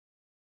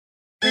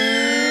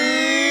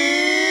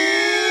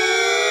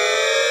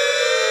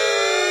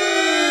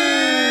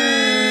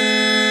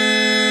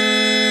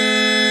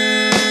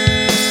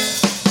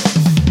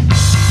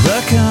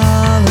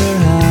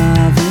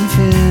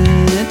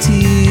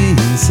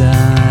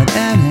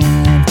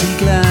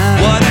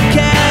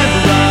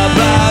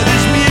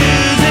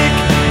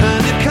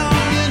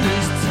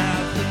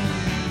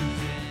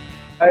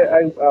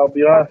I'll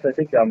be honest. I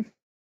think I'm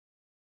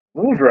a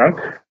little drunk.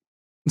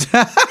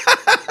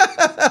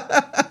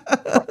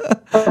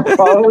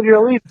 Follow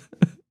your lead.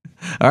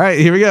 All right,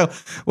 here we go.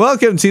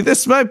 Welcome to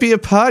This Might Be a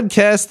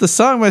Podcast, the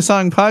Song by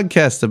Song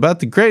podcast about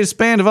the greatest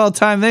band of all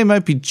time. They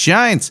Might Be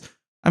Giants.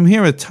 I'm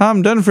here with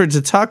Tom Dunford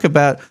to talk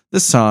about the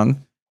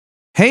song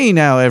Hey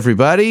Now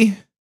Everybody.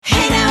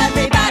 Hey now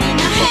everybody,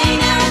 now hey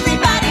now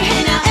everybody,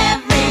 hey now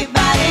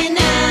everybody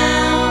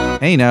now.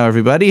 Hey now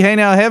everybody. Hey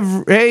now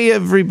hey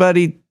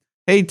everybody.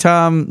 Hey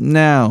Tom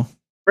now.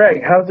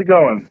 Greg, how's it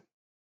going?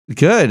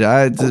 Good.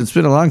 It's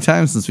been a long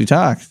time since we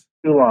talked.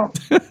 Too long.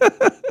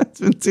 It's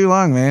been too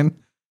long, man.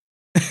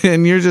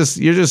 And you're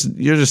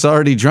just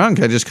already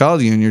drunk. I just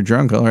called you and you're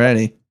drunk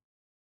already.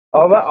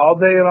 All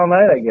day and all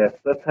night, I guess.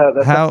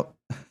 That's how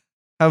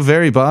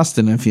very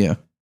Boston of you.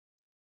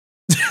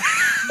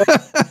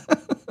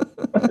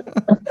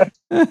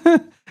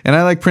 And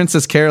I like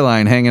Princess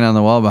Caroline hanging on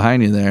the wall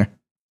behind you there.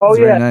 Oh, it's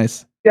yeah. very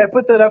nice. Yeah, I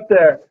put that up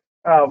there.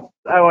 I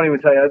won't even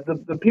tell you.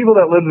 The people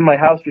that lived in my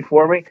house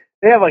before me,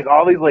 they have like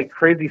all these like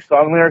crazy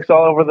song lyrics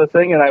all over the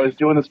thing. And I was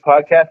doing this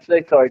podcast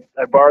today, so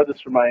I borrowed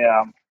this from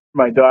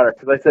my daughter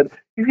because I said,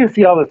 "You're gonna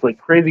see all this like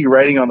crazy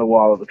writing on the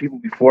wall of the people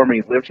before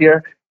me lived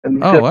here."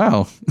 And oh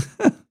wow!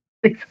 I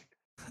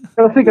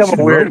don't think I'm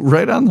a weird.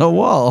 Right on the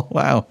wall.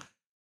 Wow.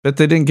 Bet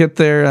they didn't get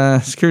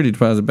their security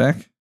deposit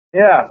back.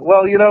 Yeah.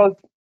 Well,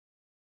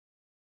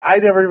 I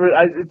never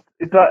even.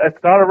 It's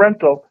not a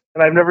rental,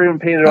 and I've never even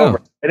paid it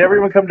over. I never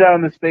even come down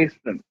in this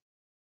basement.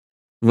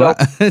 What?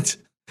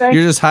 You're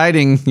just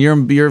hiding. You're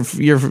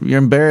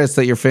embarrassed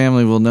that your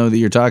family will know that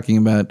you're talking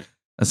about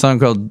a song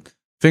called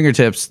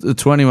Fingertips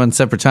 21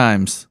 Separate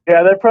Times.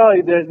 Yeah, they're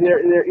probably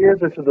their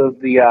ears are to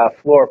the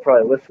floor,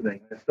 probably listening.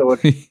 So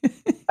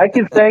I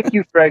can thank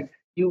you, Greg.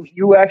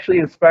 You actually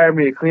inspired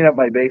me to clean up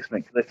my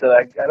basement because I said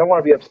I don't want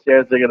to be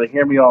upstairs. They're going to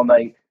hear me all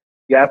night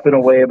yapping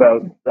away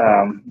about.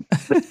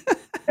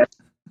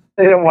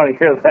 They don't want to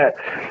hear that,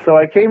 so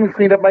I came and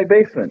cleaned up my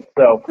basement.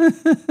 So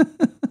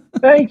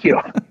thank you.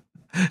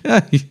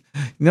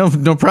 No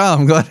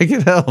problem. Glad I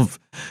could help.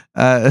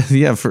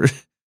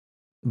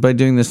 By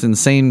doing this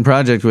insane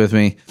project with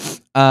me.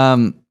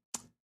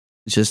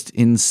 Just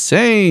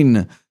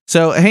insane.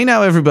 So, Hey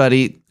Now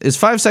Everybody is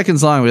 5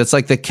 seconds long, but it's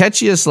like the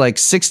catchiest, like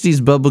 60s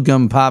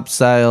bubblegum pop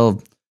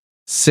style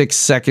 5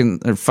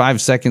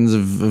 seconds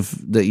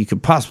of that you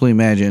could possibly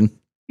imagine.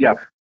 Yeah.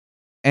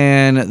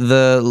 And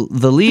the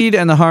lead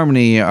and the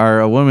harmony are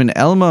a woman,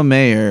 Elma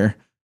Mayer.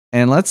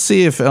 And let's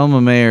see if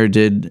Elma Mayer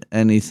did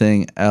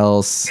anything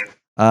else.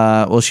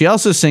 Well, she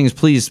also sings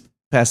Please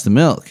Pass the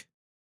Milk.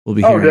 We'll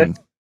be hearing.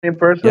 In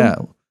person? Yeah.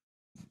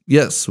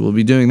 Yes, we'll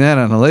be doing that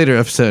on a later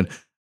episode.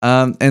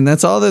 And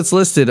that's all that's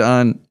listed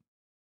on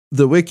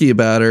the wiki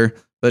about her.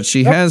 But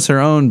she has her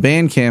own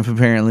Bandcamp,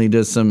 apparently,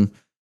 does some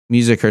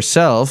music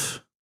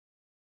herself.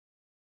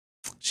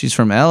 She's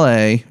from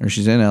LA, or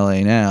she's in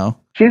LA now.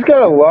 She's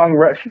got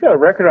a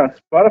record on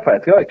Spotify.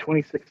 It's got like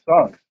 26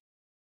 songs.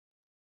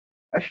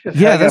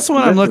 That's the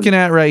one I'm looking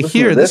at right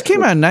here. This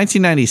came out in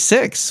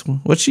 1996.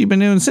 What's she been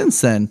doing since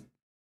then?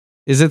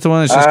 Is it the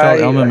one that's just called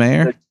Elma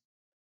Mayer?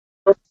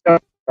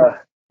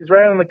 He's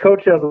right on the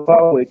coattails of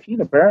Apollo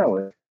 18,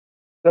 apparently.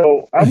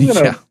 So I'm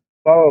going to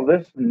follow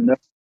this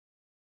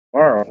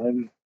tomorrow.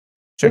 And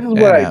this is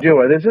what I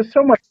do. There's just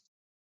so much.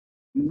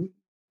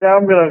 Now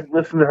I'm going to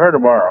listen to her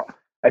tomorrow.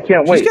 I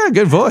can't wait. She's got a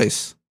good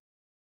voice.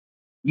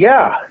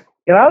 Yeah.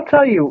 And I'll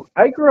tell you,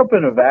 I grew up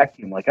in a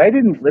vacuum. Like, I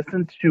didn't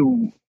listen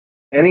to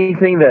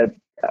anything that.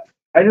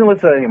 I didn't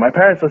listen to anything. My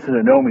parents listened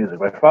to no music.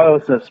 My father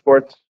listened to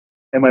sports,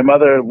 and my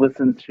mother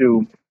listened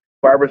to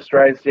Barbra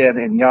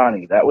Streisand and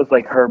Yanni. That was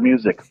like her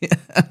music.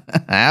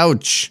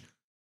 Ouch.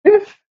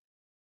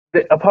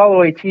 The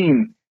Apollo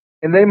 18,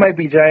 and They Might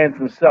Be Giants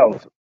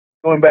themselves,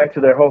 going back to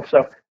their whole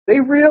stuff, they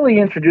really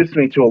introduced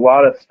me to a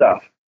lot of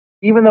stuff.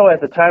 Even though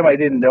at the time I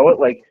didn't know it,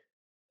 like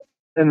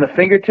in the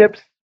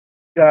Fingertips,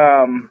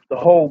 the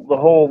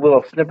whole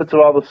little snippets of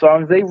all the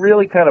songs, they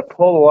really kind of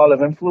pulled a lot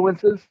of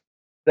influences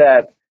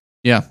that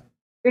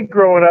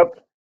growing up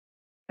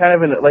kind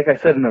of in, like I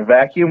said, in a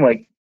vacuum.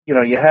 Like,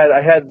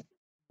 I had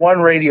one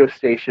radio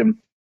station,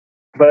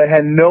 but I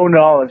had no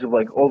knowledge of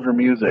like older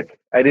music.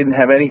 I didn't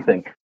have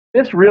anything.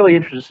 This really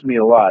interested me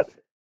a lot.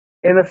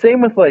 And the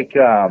same with like,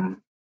 I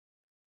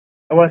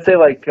want to say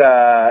like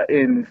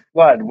in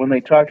Flood, when they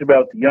talked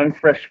about the Young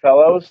Fresh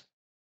Fellows.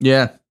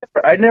 Yeah.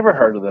 I'd never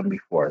heard of them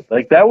before.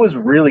 Like, that was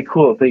really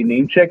cool if they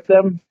name checked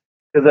them.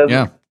 Because I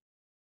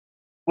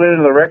went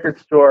into the record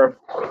store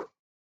a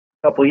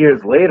couple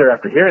years later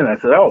after hearing that.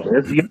 I said, oh,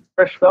 there's the Young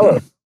Fresh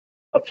Fellows.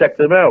 I'll check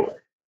them out.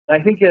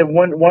 And I think in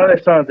one of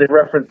their songs they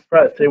referenced,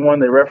 probably the same one,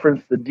 they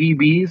referenced the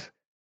DBs.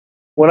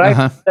 When I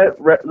heard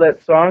that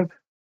song,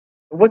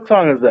 what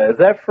song is that? Is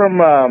that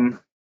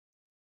from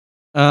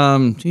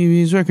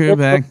TV's record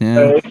back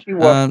now.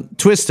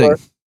 Twisting.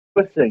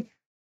 Twisting.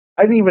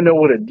 I didn't even know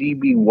what a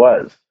DB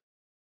was.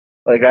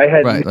 Like, I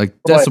had like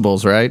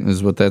decibels, right?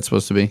 Is what that's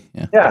supposed to be.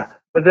 Yeah. Yeah,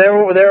 but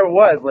there it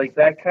was. Like,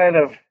 that kind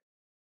of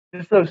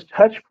just those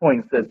touch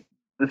points that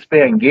this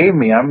band gave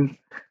me.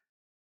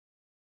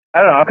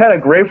 I don't know. I'm kind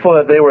of grateful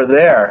that they were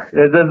there.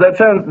 Does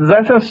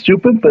that sound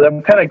stupid? But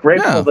I'm kind of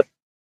grateful No.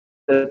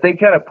 that they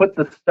kind of put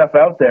this stuff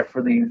out there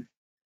for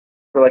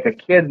like a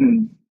kid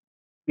in,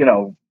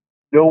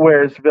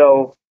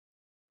 Nowheresville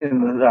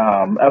in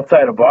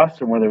outside of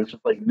Boston, where there was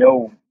just like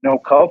no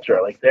culture.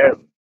 Like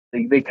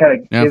they kind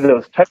of Yeah. gave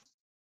those touch.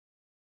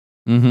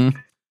 Mm-hmm.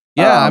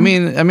 Yeah, I Um,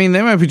 mean,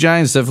 They Might Be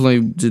Giants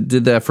definitely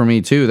did that for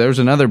me too. There was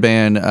another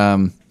band,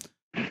 a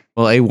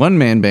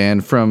one-man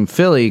band from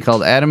Philly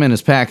called Adam and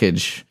His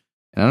Package.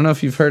 And I don't know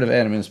if you've heard of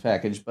Adam and His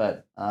Package,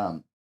 but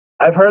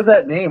I've heard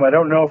that name. I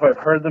don't know if I've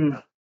heard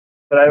them,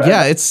 but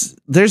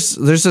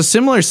there's a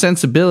similar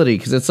sensibility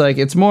because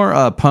it's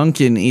more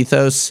punk in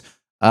ethos,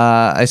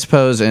 I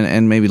suppose,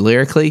 and maybe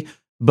lyrically.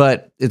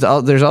 But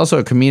there's also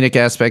a comedic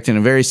aspect and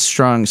a very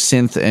strong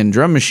synth and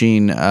drum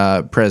machine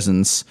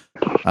presence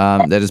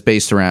that is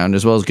based around,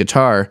 as well as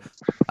guitar.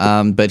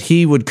 But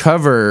he would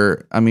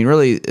cover,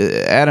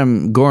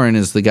 Adam Gorin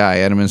is the guy,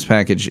 Adam and His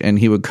Package, and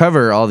he would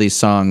cover all these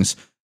songs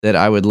that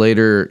I would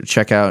later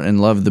check out and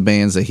love the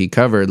bands that he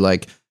covered,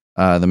 like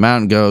the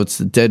Mountain Goats,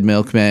 the Dead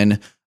Milkmen.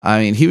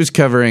 He was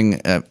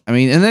covering, and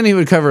then he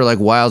would cover like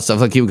wild stuff,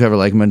 like he would cover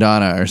like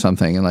Madonna or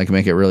something and like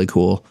make it really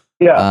cool.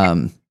 yeah.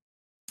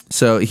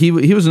 So he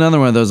was another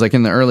one of those like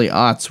in the early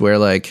aughts where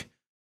like,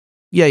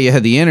 yeah, you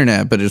had the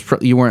internet, but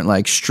you weren't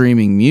like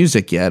streaming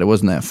music yet. It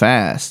wasn't that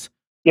fast.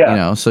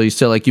 Yeah. So you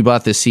still like you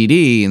bought the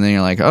CD and then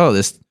you're like, oh,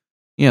 this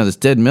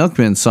Dead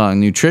Milkman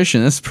song,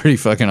 Nutrition, this is pretty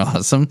fucking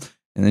awesome.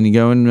 And then you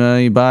go and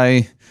you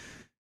buy,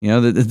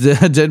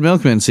 the Dead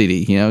Milkman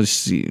CD.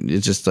 It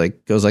just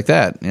like goes like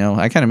that.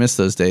 I kind of miss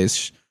those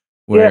days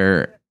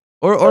where,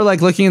 or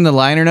like looking in the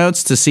liner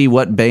notes to see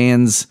what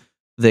bands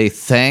they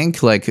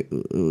thank, like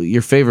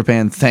your favorite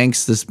band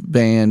thanks this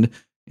band.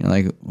 You're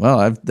like,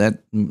 well,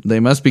 they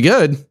must be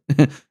good.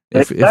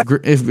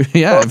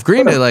 if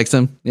Green Day likes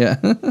them, yeah.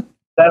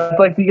 That's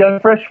like the Young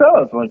Fresh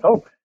Fellows. I'm like,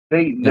 oh,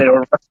 they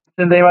were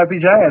referencing They Might Be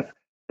Giants.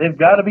 They've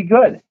got to be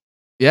good.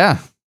 Yeah.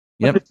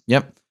 Yep.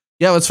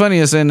 Yeah. What's funny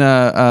is in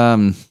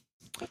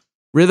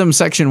Rhythm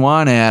Section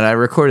 1 ad, I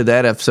recorded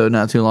that episode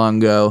not too long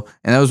ago,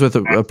 and that was with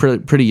a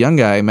pretty young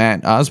guy,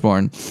 Matt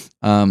Osborne.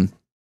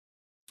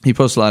 He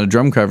posts a lot of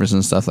drum covers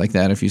and stuff like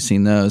that, if you've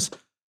seen those.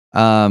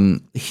 So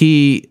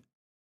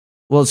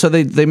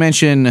they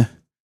mention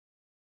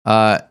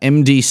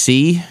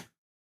MDC,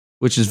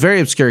 which is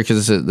very obscure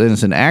because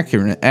it's an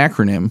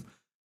acronym.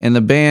 And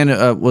the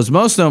band was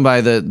most known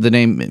by the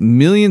name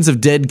Millions of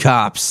Dead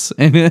Cops.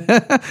 And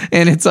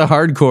it's a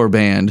hardcore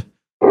band.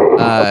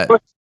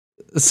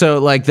 So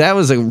like that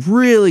was a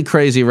really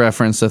crazy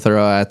reference to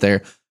throw out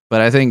there.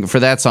 But I think for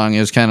that song, it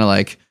was kind of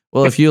like,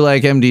 well, if you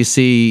like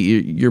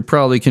MDC, you're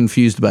probably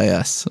confused by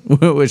us,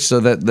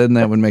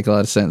 that would make a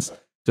lot of sense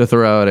to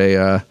throw out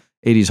a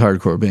 80s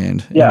hardcore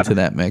band into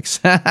that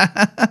mix.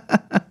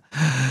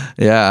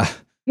 Yeah.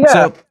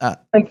 So,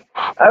 like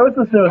I was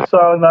listening to a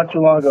song not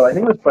too long ago. I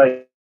think it was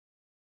by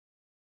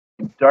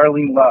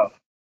Darlene Love.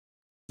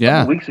 Yeah.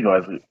 A couple weeks ago, I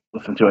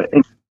listened to it.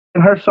 And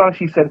in her song,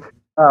 she said,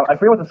 I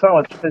forget what the song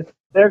was. She said,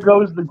 "There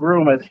goes the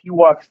groom as he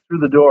walks through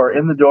the door."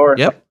 In the door.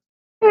 Yep.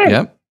 Hey,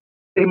 yep.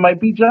 They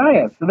might be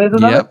giants. And there's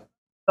another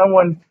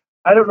someone.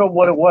 I don't know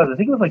what it was. I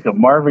think it was like a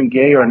Marvin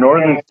Gaye or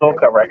Northern Soul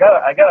cover. I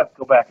gotta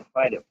go back and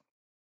find it.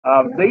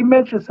 They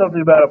mentioned something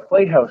about a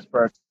playhouse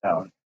burning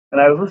down, and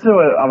I was listening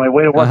to it on my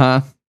way to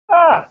work.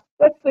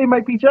 They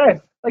might be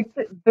giants. Like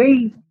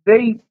they.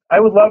 I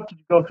would love to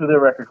go through their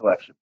record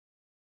collection.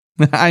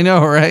 I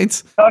know,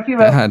 right? Talking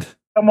about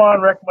 "Come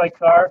On, Wreck My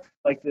Car,"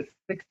 like this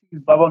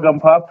 '60s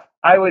bubblegum pop.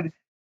 I would.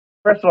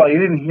 First of all, you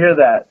didn't hear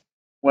that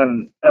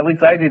at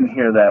least I didn't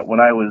hear that when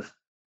I was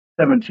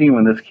 17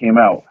 when this came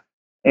out,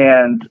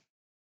 and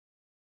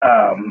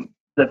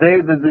that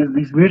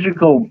these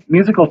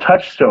musical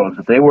touchstones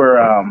that they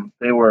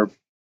were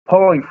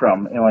pulling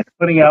from and like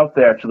putting out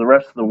there to the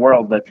rest of the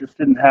world that just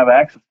didn't have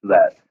access to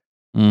that.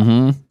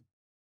 Mm-hmm.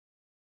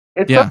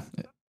 It's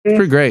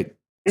pretty great.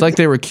 It's like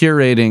they were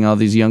curating all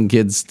these young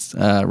kids'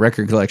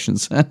 record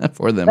collections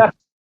for them. Yeah.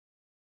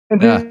 And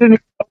didn't even know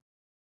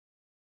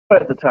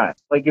at the time,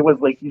 like it was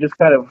like you just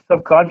kind of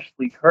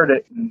subconsciously heard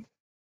it, and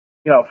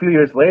a few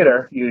years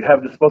later, you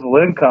have disposable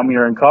income,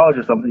 you're in college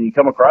or something, you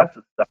come across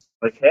this stuff,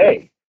 like,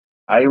 hey,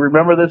 I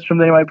remember this from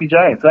They Might Be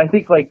Giants. And I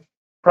think like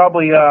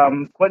probably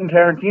Quentin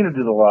Tarantino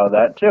did a lot of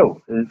that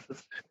too. It's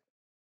just,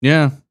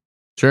 yeah,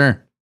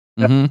 sure.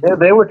 Mm-hmm.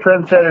 They were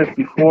trendsetters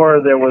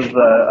before there was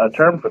a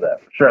term for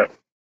that, for sure.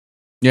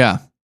 Yeah.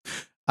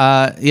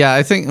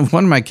 I think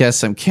one of my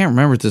guests, I can't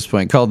remember at this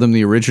point, called them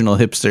the original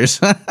hipsters.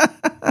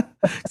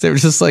 They were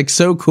just like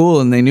so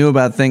cool and they knew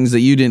about things that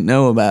you didn't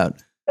know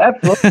about.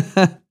 Absolutely.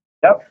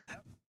 Yep.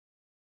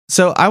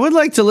 So I would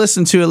like to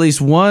listen to at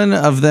least one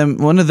of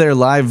their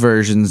live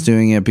versions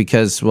doing it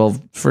because, well,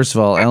 first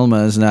of all,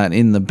 Elma is not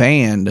in the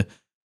band,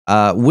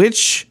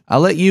 which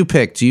I'll let you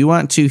pick. Do you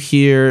want to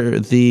hear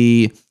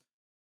the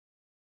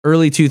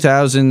early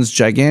 2000s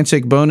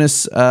gigantic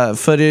bonus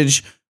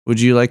footage? Would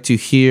you like to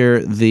hear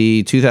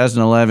the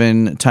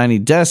 2011 Tiny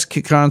Desk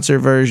concert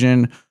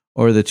version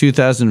or the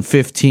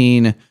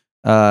 2015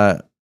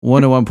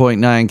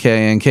 101.9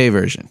 KNK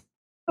version.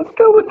 Let's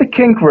go with the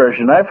kink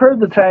version. I've heard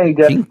the Tiny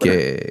Desk.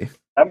 Kinky.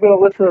 I'm going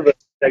to listen to the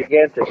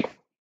gigantic.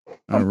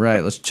 All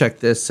right, let's check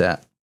this out.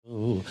 Hey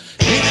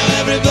now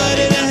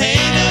everybody,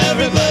 now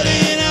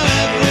everybody now.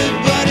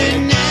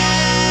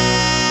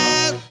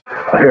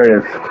 Here it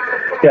is.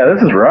 Yeah,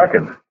 this is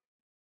rocking.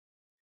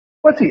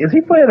 What's he? Is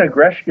he playing a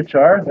Gresh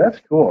guitar? That's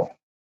cool.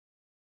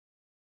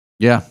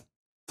 Yeah.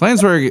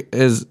 Flansburgh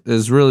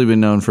has really been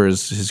known for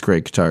his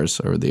great guitars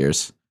over the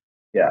years.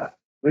 Yeah.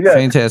 We got,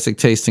 Fantastic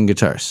taste in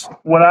guitars.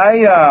 when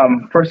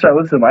I first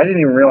started listening to them, I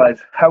didn't even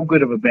realize how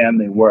good of a band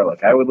they were.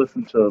 Like, I would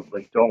listen to,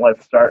 like, Don't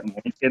Let's Start and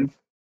Lincoln.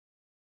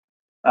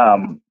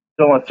 Don't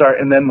Let's Start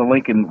and then the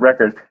Lincoln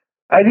record.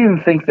 I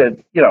didn't think that,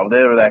 they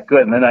were that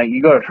good. And then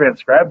you go to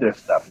transcribe their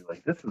stuff. You're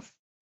like, this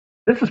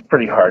is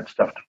pretty hard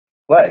stuff to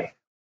play.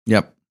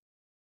 Yep.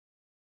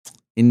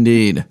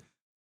 Indeed.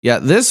 Yeah,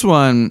 this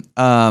one,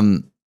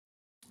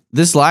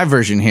 this live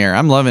version here,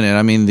 I'm loving it.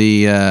 I mean,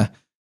 the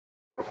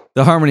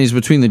harmonies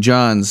between the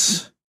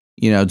Johns,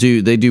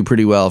 they do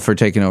pretty well for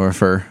taking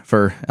over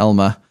for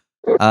Elma.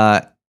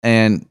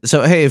 And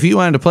so, hey, if you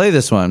wanted to play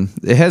this one,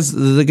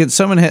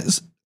 someone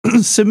has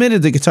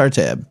submitted the guitar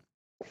tab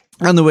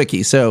on the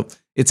wiki. So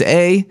it's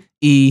A,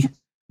 E,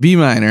 B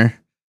minor,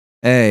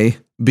 A,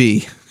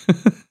 B.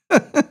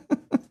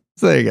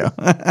 So there you go.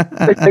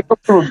 They go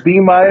from a B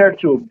minor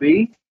to a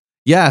B.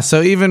 Yeah,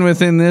 so even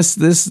within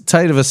this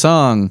tight of a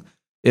song,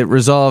 it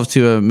resolved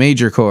to a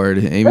major chord,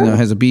 even though it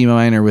has a B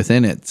minor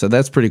within it. So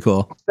that's pretty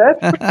cool.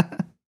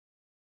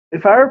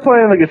 If I were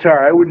playing the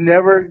guitar, I would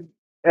never,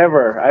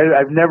 ever.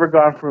 I've never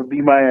gone from a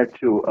B minor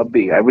to a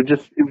B. I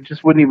wouldn't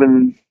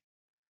even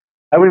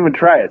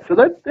try it. So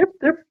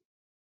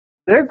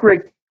they're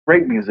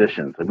great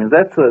musicians. I mean,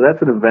 that's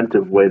an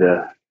inventive way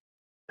to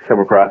come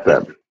across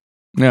that.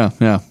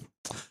 Yeah.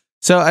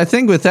 So I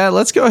think with that,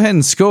 let's go ahead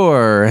and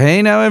score.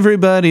 Hey now,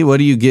 everybody. What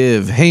do you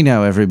give? Hey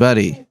now,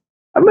 everybody.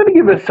 I'm going to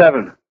give it a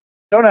 7.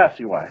 Don't ask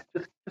me why.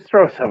 Just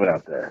throw a 7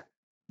 out there.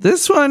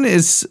 This one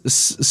is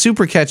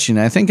super catchy. And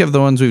I think of the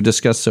ones we've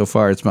discussed so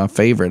far, it's my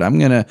favorite. I'm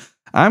gonna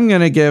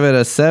give it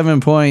a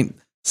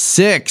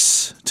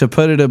 7.6 to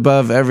put it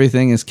above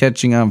Everything Is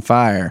Catching on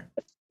Fire.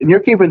 And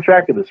you're keeping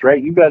track of this,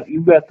 right? You've got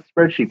the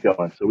spreadsheet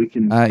going, so we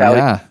can.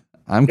 Yeah,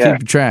 I'm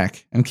keeping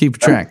track.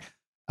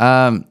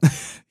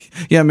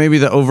 Yeah, maybe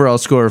the overall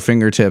score of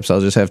fingertips, I'll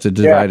just have to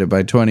divide it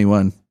by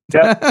 21.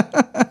 Yep.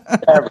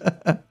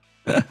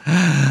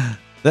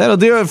 That'll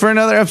do it for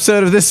another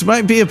episode of This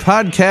Might Be a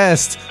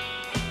Podcast.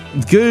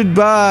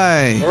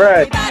 Goodbye. All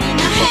right. Everybody